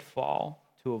pitfall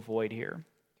to avoid here,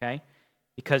 okay?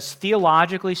 Because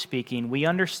theologically speaking, we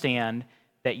understand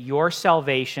that your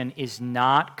salvation is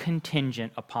not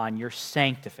contingent upon your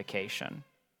sanctification,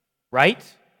 right?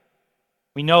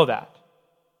 We know that.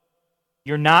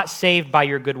 You're not saved by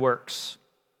your good works.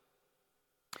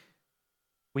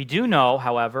 We do know,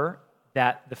 however,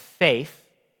 that the faith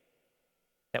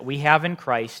that we have in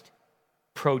Christ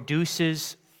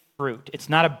produces fruit. It's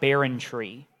not a barren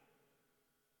tree,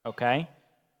 okay?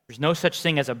 There's no such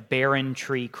thing as a barren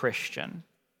tree Christian,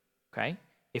 okay?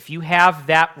 If you have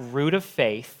that root of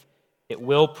faith, it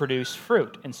will produce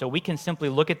fruit. And so we can simply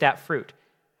look at that fruit.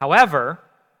 However,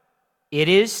 it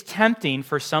is tempting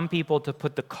for some people to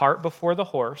put the cart before the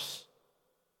horse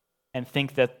and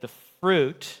think that the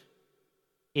fruit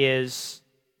is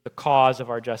the cause of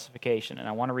our justification. And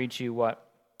I want to read you what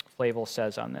Flavel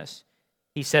says on this.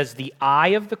 He says, the eye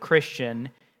of the Christian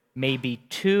may be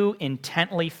too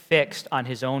intently fixed on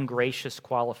his own gracious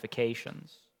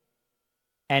qualifications,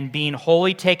 and being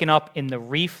wholly taken up in the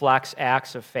reflex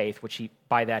acts of faith, which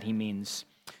by that he means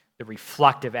the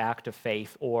reflective act of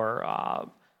faith, or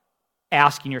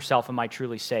asking yourself, am I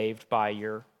truly saved by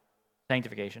your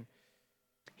sanctification?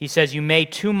 He says, you may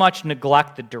too much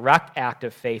neglect the direct act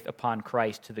of faith upon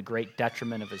Christ to the great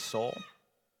detriment of his soul.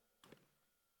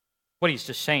 What he's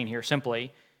just saying here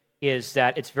simply is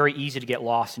that it's very easy to get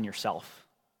lost in yourself.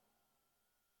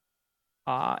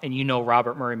 And you know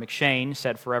Robert Murray McCheyne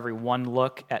said, for every one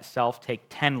look at self, take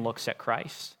 10 looks at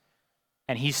Christ.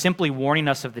 And he's simply warning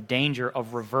us of the danger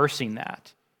of reversing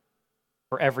that.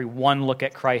 For every one look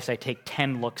at Christ, I take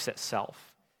 10 looks at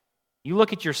self. You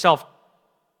look at yourself,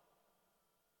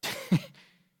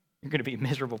 you're going to be a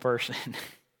miserable person.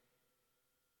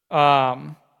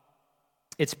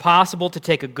 It's possible to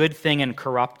take a good thing and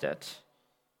corrupt it.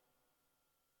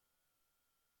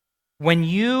 When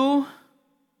you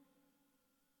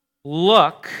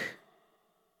look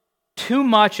too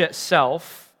much at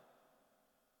self,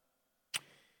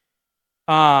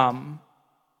 one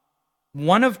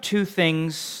of two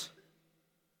things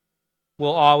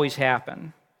will always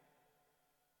happen.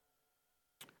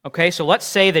 Okay, so let's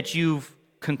say that you've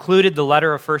concluded the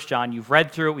letter of 1 John, you've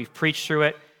read through it, we've preached through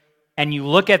it, and you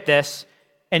look at this,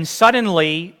 and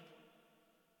suddenly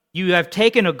you have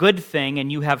taken a good thing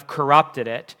and you have corrupted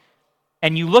it.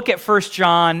 And you look at 1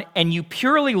 John and you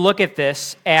purely look at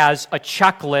this as a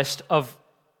checklist of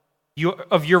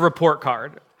your report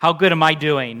card. How good am I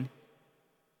doing?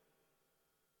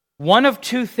 One of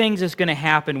two things is going to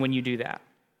happen when you do that.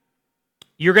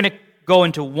 You're going to go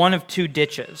into one of two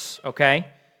ditches, okay?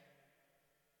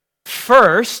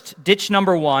 First, ditch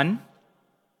number one,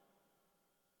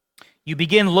 you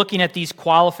begin looking at these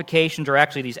qualifications, or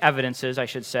actually these evidences, I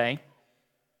should say,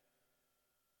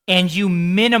 and you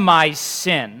minimize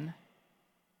sin,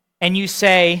 and you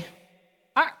say,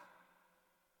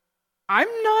 I'm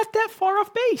not that far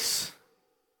off base.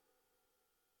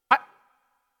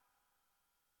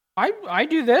 I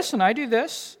do this, and I do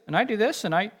this, and I do this,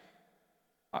 and I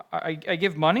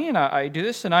give money, and I do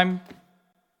this, and I'm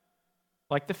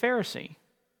like the Pharisee.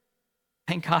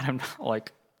 Thank God I'm not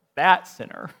like that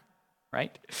sinner,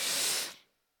 right?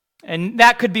 And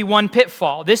that could be one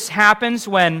pitfall. This happens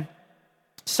when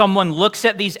someone looks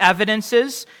at these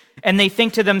evidences and they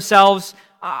think to themselves,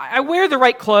 I wear the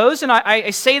right clothes, and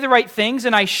I say the right things,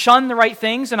 and I shun the right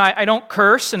things, and I don't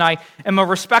curse, and I am a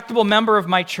respectable member of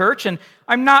my church, and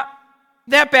I'm not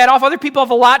that bad off. Other people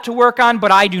have a lot to work on,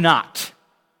 but I do not.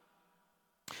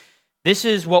 This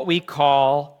is what we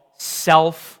call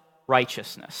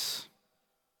self-righteousness.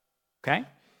 Okay?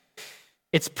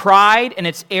 It's pride and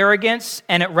it's arrogance,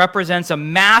 and it represents a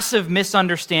massive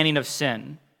misunderstanding of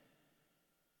sin.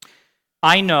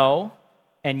 I know,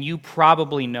 and you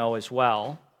probably know as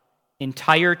well,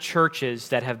 entire churches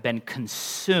that have been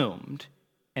consumed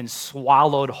and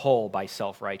swallowed whole by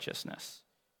self-righteousness.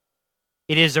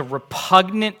 It is a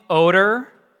repugnant odor.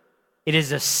 It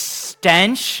is a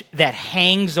stench that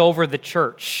hangs over the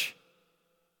church.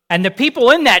 And the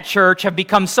people in that church have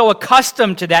become so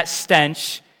accustomed to that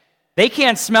stench, they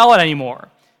can't smell it anymore.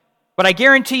 But I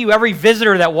guarantee you, every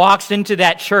visitor that walks into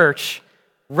that church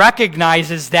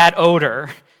recognizes that odor,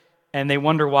 and they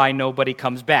wonder why nobody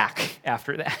comes back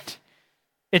after that.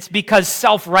 It's because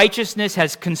self-righteousness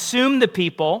has consumed the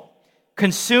people,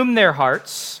 consumed their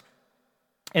hearts,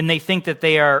 and they think that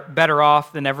they are better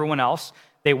off than everyone else.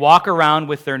 They walk around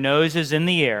with their noses in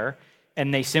the air,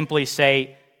 and they simply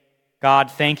say,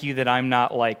 God, thank you that I'm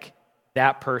not like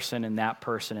that person and that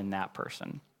person and that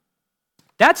person.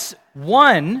 That's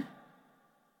one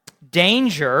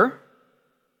danger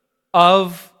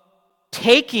of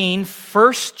taking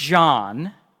 1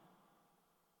 John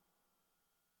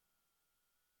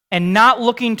and not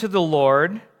looking to the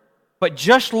Lord, but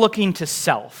just looking to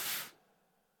self.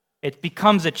 It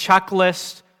becomes a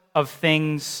checklist of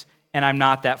things, and I'm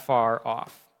not that far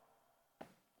off.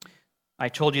 I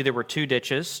told you there were 2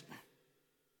 ditches.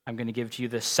 I'm going to give to you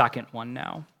the second one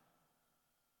now.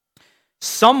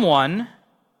 Someone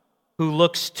who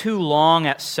looks too long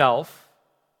at self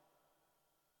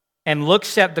and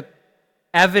looks at the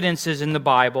evidences in the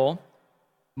Bible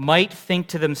might think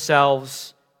to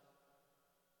themselves,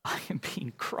 I am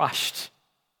being crushed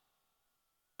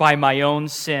by my own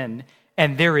sin,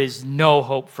 and there is no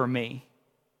hope for me.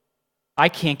 I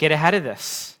can't get ahead of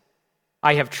this.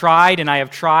 I have tried, and I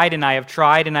have tried, and I have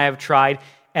tried, and I have tried,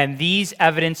 and these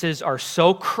evidences are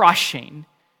so crushing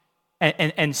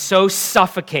and so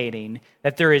suffocating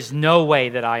that there is no way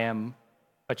that I am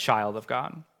a child of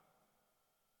God.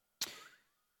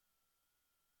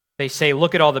 They say,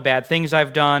 look at all the bad things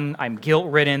I've done. I'm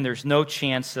guilt-ridden. There's no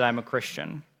chance that I'm a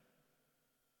Christian.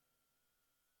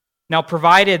 Now,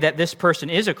 provided that this person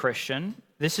is a Christian,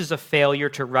 this is a failure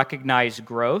to recognize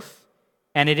growth,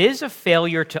 and it is a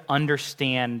failure to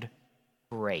understand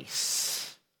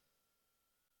grace.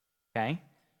 Okay?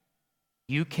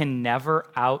 You can never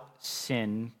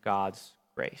out-sin God's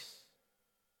grace.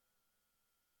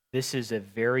 This is a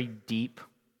very deep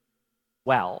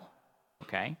well,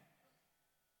 okay?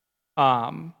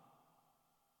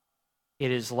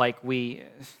 It is like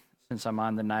since I'm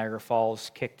on the Niagara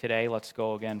Falls kick today, let's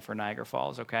go again for Niagara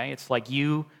Falls, okay? It's like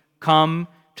you come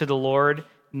to the Lord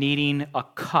needing a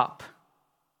cup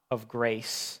of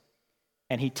grace,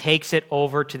 and He takes it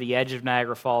over to the edge of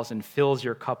Niagara Falls and fills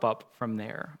your cup up from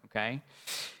there, okay?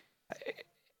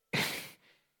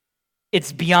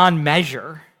 It's beyond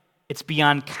measure. It's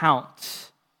beyond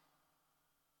count.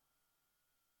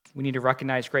 We need to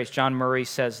recognize grace. John Murray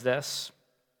says this.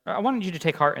 I wanted you to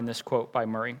take heart in this quote by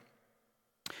Murray.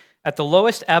 At the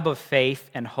lowest ebb of faith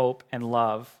and hope and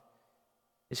love,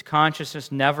 his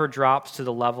consciousness never drops to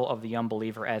the level of the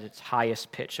unbeliever at its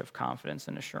highest pitch of confidence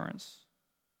and assurance.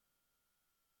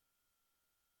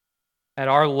 At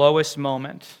our lowest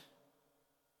moment,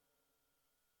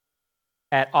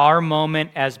 at our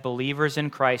moment as believers in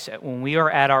Christ, when we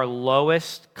are at our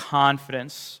lowest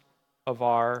confidence of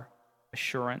our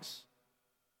assurance,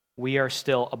 we are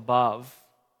still above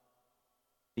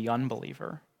the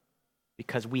unbeliever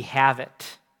because we have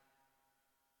it.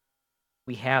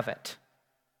 We have it.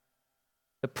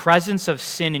 The presence of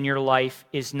sin in your life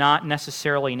is not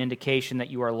necessarily an indication that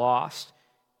you are lost.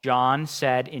 John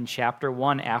said in chapter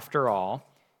 1, after all,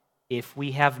 if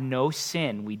we have no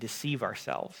sin, we deceive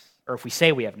ourselves. Or if we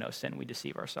say we have no sin, we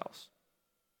deceive ourselves.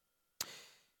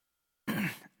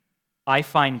 I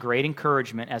find great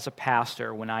encouragement as a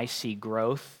pastor when I see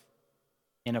growth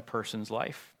in a person's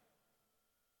life.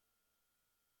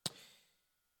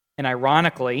 And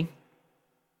ironically,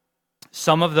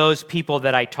 some of those people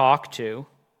that I talk to,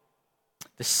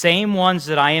 The same ones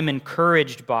that I am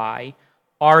encouraged by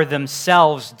are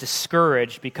themselves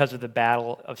discouraged because of the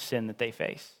battle of sin that they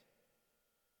face.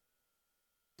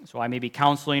 So I may be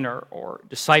counseling or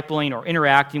discipling or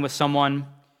interacting with someone,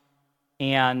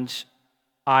 and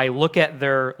I look at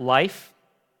their life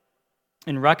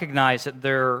and recognize that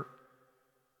they're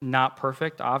not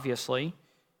perfect, obviously,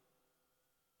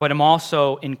 but I'm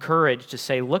also encouraged to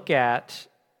say, look at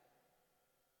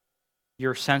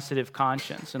your sensitive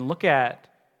conscience and look at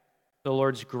the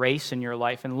Lord's grace in your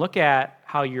life and look at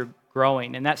how you're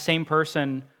growing. And that same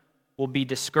person will be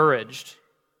discouraged.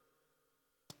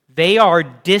 They are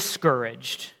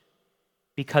discouraged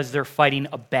because they're fighting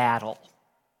a battle.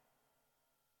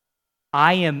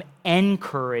 I am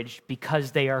encouraged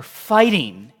because they are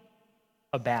fighting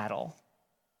a battle.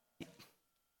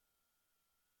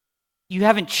 You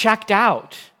haven't checked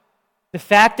out. The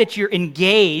fact that you're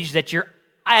engaged, that you're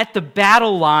at the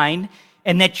battle line,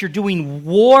 and that you're doing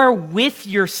war with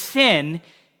your sin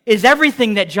is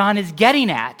everything that John is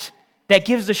getting at that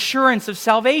gives assurance of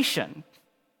salvation.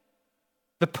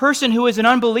 The person who is an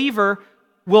unbeliever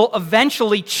will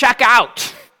eventually check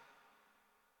out.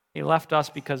 They left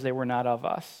us because they were not of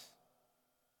us.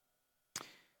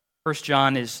 1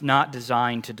 John is not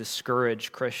designed to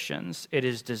discourage Christians. It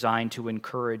is designed to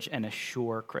encourage and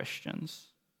assure Christians.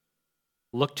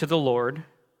 Look to the Lord.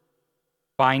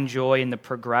 Find joy in the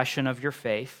progression of your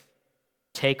faith.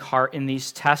 Take heart in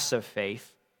these tests of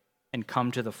faith and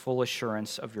come to the full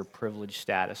assurance of your privileged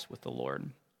status with the Lord.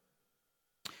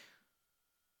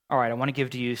 All right, I want to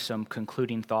give to you some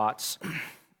concluding thoughts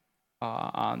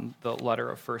on the letter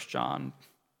of 1 John.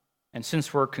 And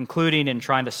since we're concluding and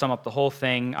trying to sum up the whole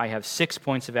thing, I have 6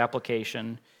 points of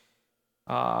application,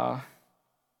 and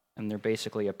they're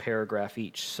basically a paragraph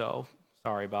each, so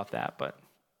sorry about that, but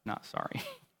not sorry.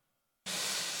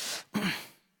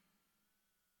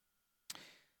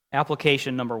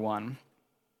 Application number 1.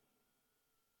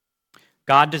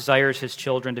 God desires his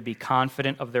children to be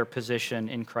confident of their position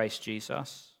in Christ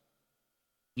Jesus.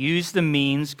 Use the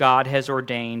means God has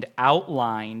ordained,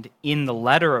 outlined in the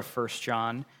letter of 1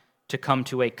 John, to come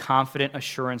to a confident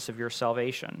assurance of your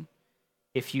salvation.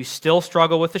 If you still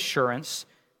struggle with assurance,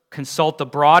 consult the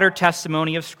broader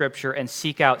testimony of Scripture and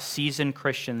seek out seasoned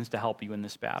Christians to help you in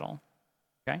this battle.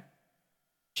 Okay?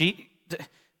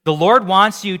 The Lord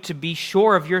wants you to be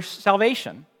sure of your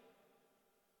salvation.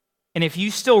 And if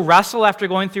you still wrestle after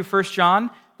going through 1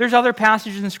 John, there's other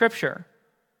passages in Scripture.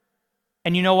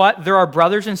 And you know what? There are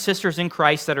brothers and sisters in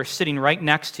Christ that are sitting right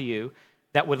next to you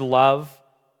that would love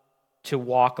to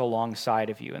walk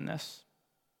alongside of you in this.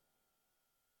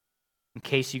 In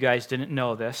case you guys didn't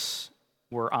know this,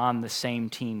 we're on the same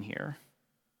team here.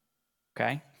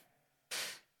 Okay? In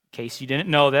case you didn't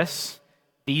know this,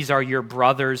 these are your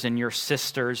brothers and your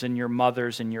sisters and your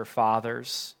mothers and your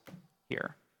fathers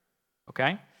here.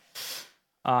 Okay?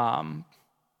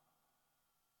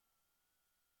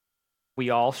 We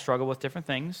all struggle with different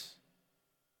things,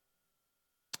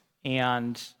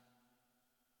 and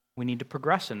we need to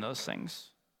progress in those things.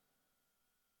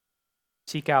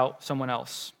 Seek out someone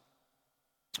else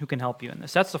who can help you in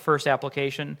this. That's the first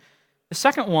application. The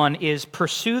second one is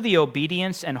pursue the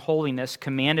obedience and holiness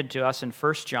commanded to us in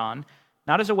 1 John,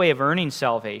 not as a way of earning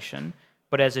salvation,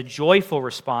 but as a joyful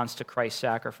response to Christ's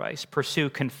sacrifice. Pursue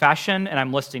confession, and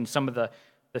I'm listing some of the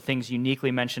things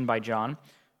uniquely mentioned by John.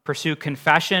 Pursue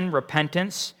confession,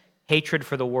 repentance, hatred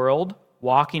for the world,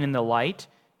 walking in the light,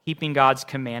 keeping God's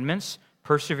commandments,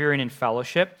 persevering in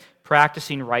fellowship,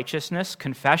 practicing righteousness,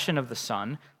 confession of the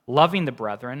Son, loving the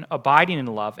brethren, abiding in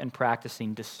love, and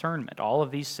practicing discernment. All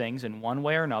of these things, in one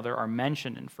way or another, are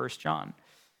mentioned in 1 John.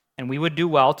 And we would do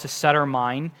well to set our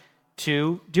mind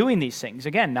to doing these things.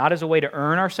 Again, not as a way to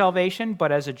earn our salvation,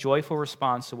 but as a joyful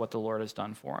response to what the Lord has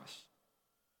done for us.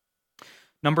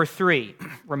 Number 3,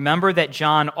 remember that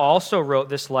John also wrote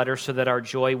this letter so that our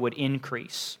joy would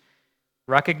increase.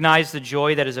 Recognize the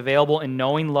joy that is available in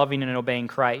knowing, loving, and obeying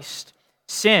Christ.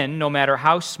 Sin, no matter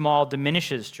how small,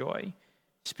 diminishes joy.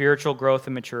 Spiritual growth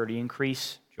and maturity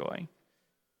increase joy.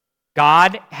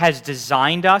 God has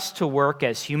designed us to work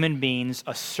as human beings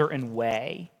a certain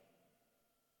way.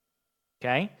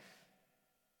 Okay?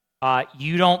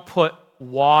 You don't put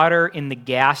water in the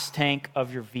gas tank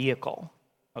of your vehicle.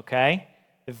 Okay?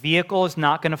 The vehicle is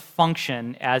not going to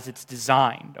function as it's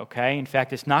designed, okay? In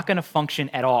fact, it's not going to function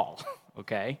at all,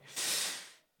 okay?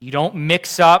 You don't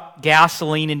mix up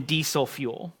gasoline and diesel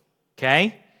fuel,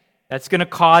 okay? That's going to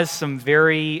cause some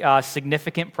very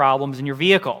significant problems in your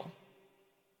vehicle,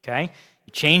 okay?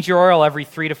 You change your oil every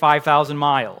 3,000 to 5,000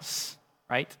 miles,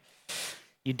 right?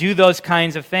 You do those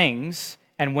kinds of things,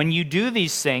 And when you do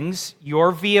these things,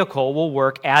 your vehicle will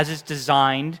work as it's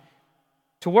designed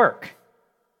to work.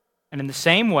 And in the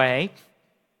same way,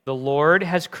 the Lord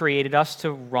has created us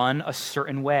to run a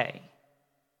certain way.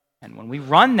 And when we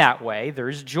run that way,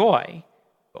 there's joy.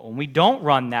 But when we don't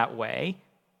run that way,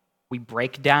 we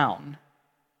break down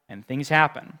and things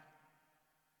happen.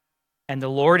 And the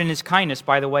Lord in his kindness,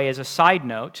 by the way, as a side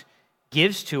note,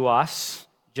 gives to us,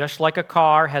 just like a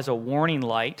car has a warning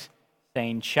light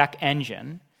saying check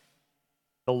engine,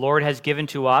 the Lord has given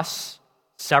to us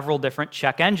several different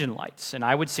check engine lights. And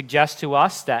I would suggest to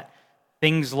us that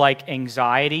things like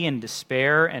anxiety and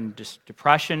despair and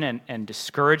depression and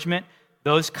discouragement,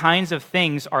 those kinds of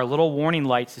things are little warning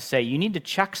lights to say you need to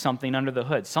check something under the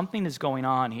hood. Something is going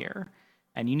on here,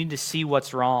 and you need to see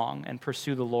what's wrong and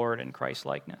pursue the Lord in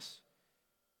Christ-likeness.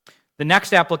 The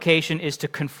next application is to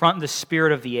confront the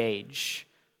spirit of the age.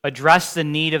 Address the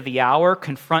need of the hour,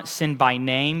 confront sin by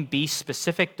name, be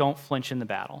specific, don't flinch in the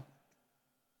battle.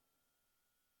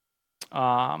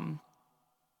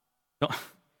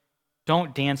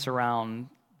 Don't dance around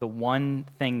the one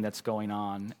thing that's going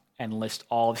on and list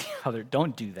all the other.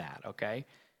 Don't do that, okay?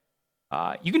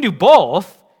 You can do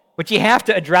both, but you have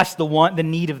to address the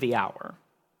need of the hour.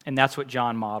 And that's what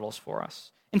John models for us.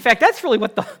 In fact, that's really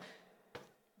what the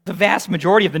vast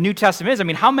majority of the New Testament is. I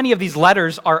mean, how many of these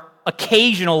letters are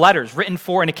occasional letters written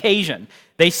for an occasion?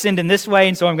 They sinned in this way,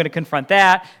 and so I'm going to confront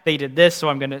that. They did this, so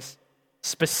I'm going to...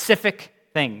 Specific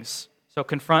things. So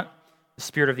confront the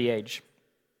spirit of the age.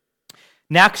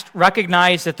 Next,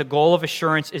 recognize that the goal of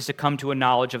assurance is to come to a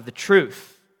knowledge of the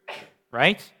truth,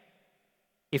 right?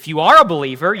 If you are a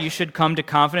believer, you should come to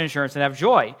confident assurance and have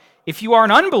joy. If you are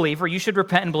an unbeliever, you should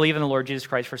repent and believe in the Lord Jesus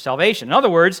Christ for salvation. In other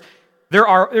words,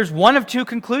 there's one of two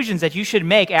conclusions that you should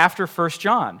make after 1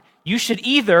 John. You should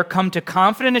either come to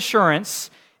confident assurance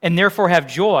and therefore have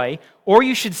joy, or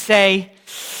you should say,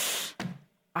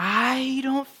 I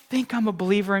don't think I'm a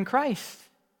believer in Christ.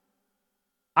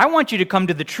 I want you to come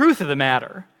to the truth of the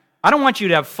matter. I don't want you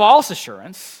to have false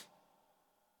assurance.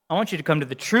 I want you to come to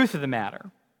the truth of the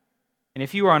matter. And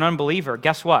if you are an unbeliever,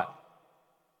 guess what?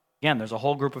 Again, there's a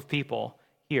whole group of people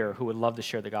here who would love to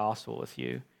share the gospel with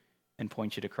you and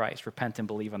point you to Christ. Repent and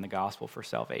believe on the gospel for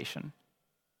salvation.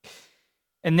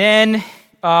 And then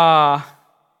the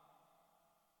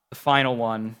final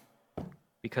one,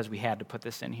 because we had to put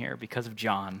this in here, because of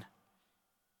John,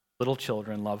 little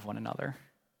children, love one another.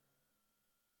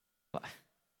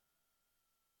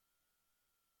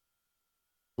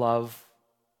 Love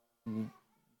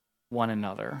one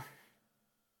another.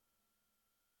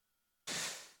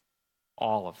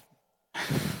 All of them.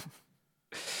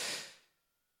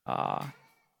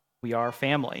 We are a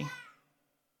family,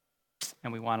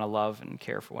 and we want to love and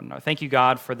care for one another. Thank you,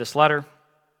 God, for this letter.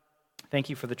 Thank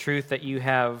you for the truth that you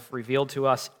have revealed to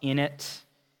us in it.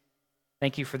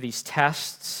 Thank you for these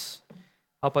tests.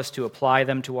 Help us to apply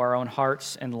them to our own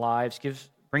hearts and lives.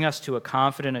 Bring us to a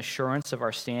confident assurance of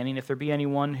our standing. If there be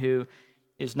anyone who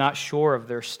is not sure of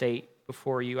their state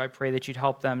before you, I pray that you'd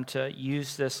help them to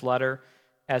use this letter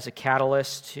as a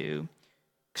catalyst to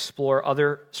explore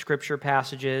other scripture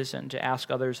passages and to ask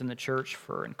others in the church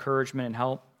for encouragement and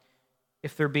help.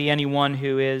 If there be anyone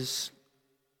who is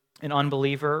an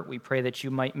unbeliever, we pray that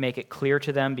you might make it clear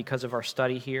to them because of our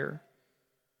study here,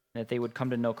 that they would come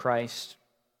to know Christ.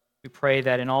 We pray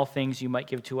that in all things you might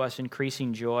give to us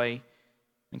increasing joy,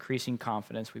 increasing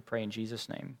confidence. We pray in Jesus'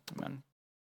 name. Amen.